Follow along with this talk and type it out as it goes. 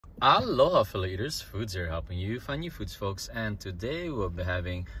Aloha fellow eaters, Foodz here helping you find new foods folks, and today we'll be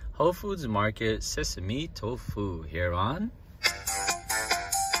having Whole Foods Market Sesame Tofu here on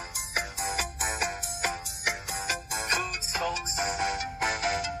Foodz Folks.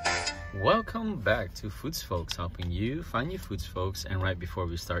 Welcome back to Foodz Folks, helping you find new foods folks. And right before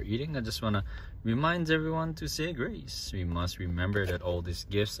we start eating, I just want to remind everyone to say grace. We must remember that all these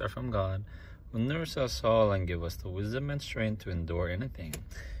gifts are from God, who nourishes us all and give us the wisdom and strength to endure anything.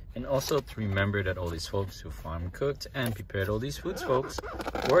 And also to remember that all these folks who farm, cooked, and prepared all these foods folks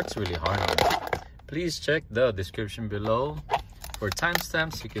worked really hard on it. Please check the description below for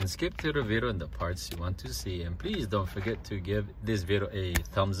timestamps. You can skip to the video and the parts you want to see. And please don't forget to give this video a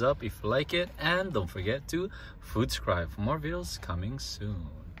thumbs up if you like it. And don't forget to subscribe for more videos coming soon.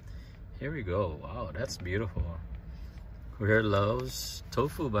 Here we go. Wow, that's beautiful. Who loves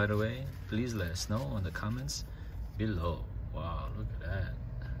tofu, by the way? Please let us know in the comments below. Wow, look at that.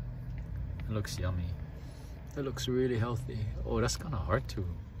 It looks yummy. It looks really healthy. Oh, that's kind of hard to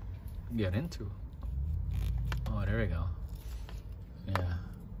get into. Oh, there we go. Yeah.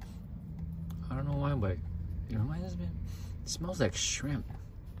 I don't know why, but it reminds me. It smells like shrimp.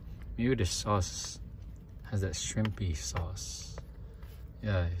 Maybe the sauce has that shrimpy sauce.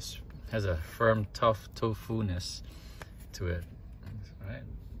 Yeah, it has a firm, tough tofu-ness to it. Alright,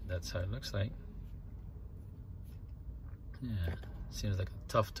 that's how it looks like. Yeah, seems like a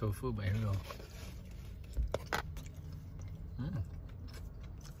tough tofu, but here we go.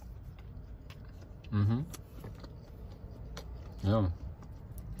 Yum.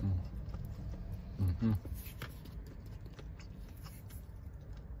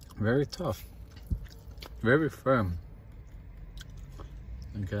 Very tough, very firm.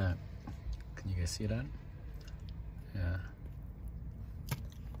 Look at that. Can you guys see that? Yeah.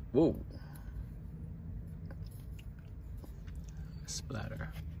 Whoa. Splatter.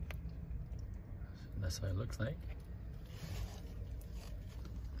 That's how it looks like.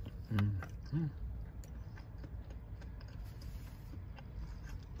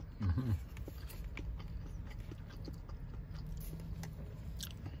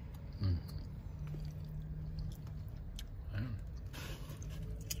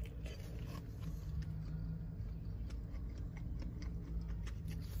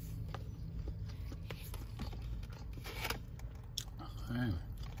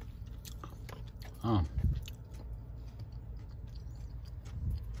 Oh.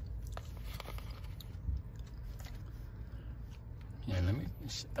 Yeah,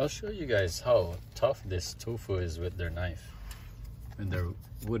 I'll show you guys how tough this tofu is with their knife, with their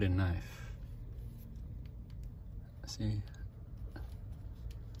wooden knife. See?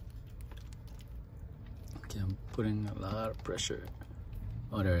 Okay, I'm putting a lot of pressure.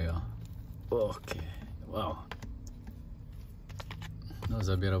 Oh, there you go. Okay, wow. That was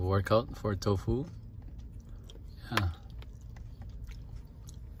a bit of a workout for tofu. Yeah.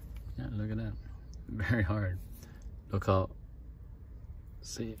 Yeah, look at that. Very hard. Look how.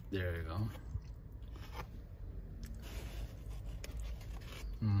 See, there you go.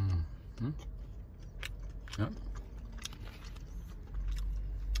 Yeah.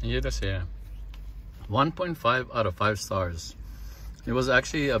 And you just say 1.5 out of 5 stars. It was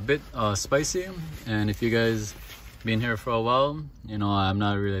actually a bit spicy, and if you guys been here for a while, you know I'm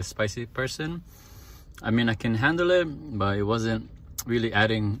not really a spicy person. I mean, I can handle it, but it wasn't really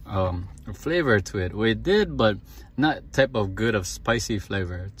adding flavor to it. Well, it did, but not type of good of spicy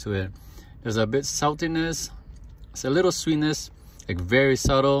flavor to it. There's a bit saltiness, it's a little sweetness, like very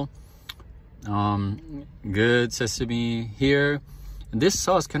subtle. Good sesame here. And this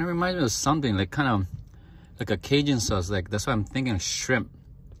sauce kind of reminds me of something like kind of like a Cajun sauce. Like that's why I'm thinking of shrimp.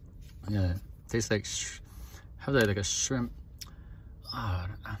 Yeah, tastes like have that like a shrimp.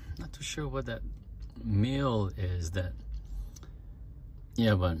 I'm not too sure what that meal is. That,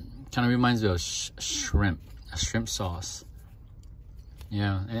 yeah, but kind of reminds me of shrimp, a shrimp sauce.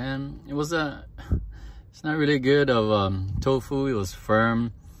 Yeah, and it was it's not really good of tofu. It was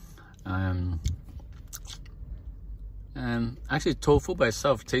firm, and actually tofu by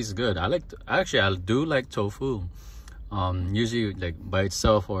itself tastes good. I do like tofu, usually like by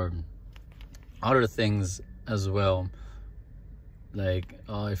itself or other things as well. Like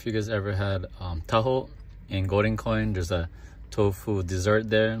if you guys ever had taho in Golden Coin, there's a tofu dessert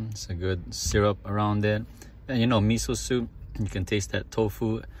there. It's a good syrup around it, and you know, miso soup, you can taste that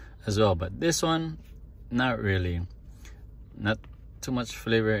tofu as well. But this one, not really, not too much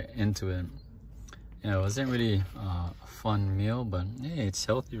flavor into it. Yeah, it wasn't really a fun meal, but hey, it's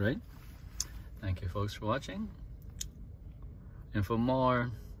healthy, right? Thank you folks for watching, and for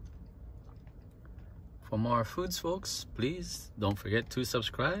more For more foods, folks, please don't forget to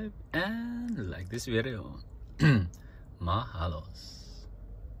subscribe and like this video. Mahalos.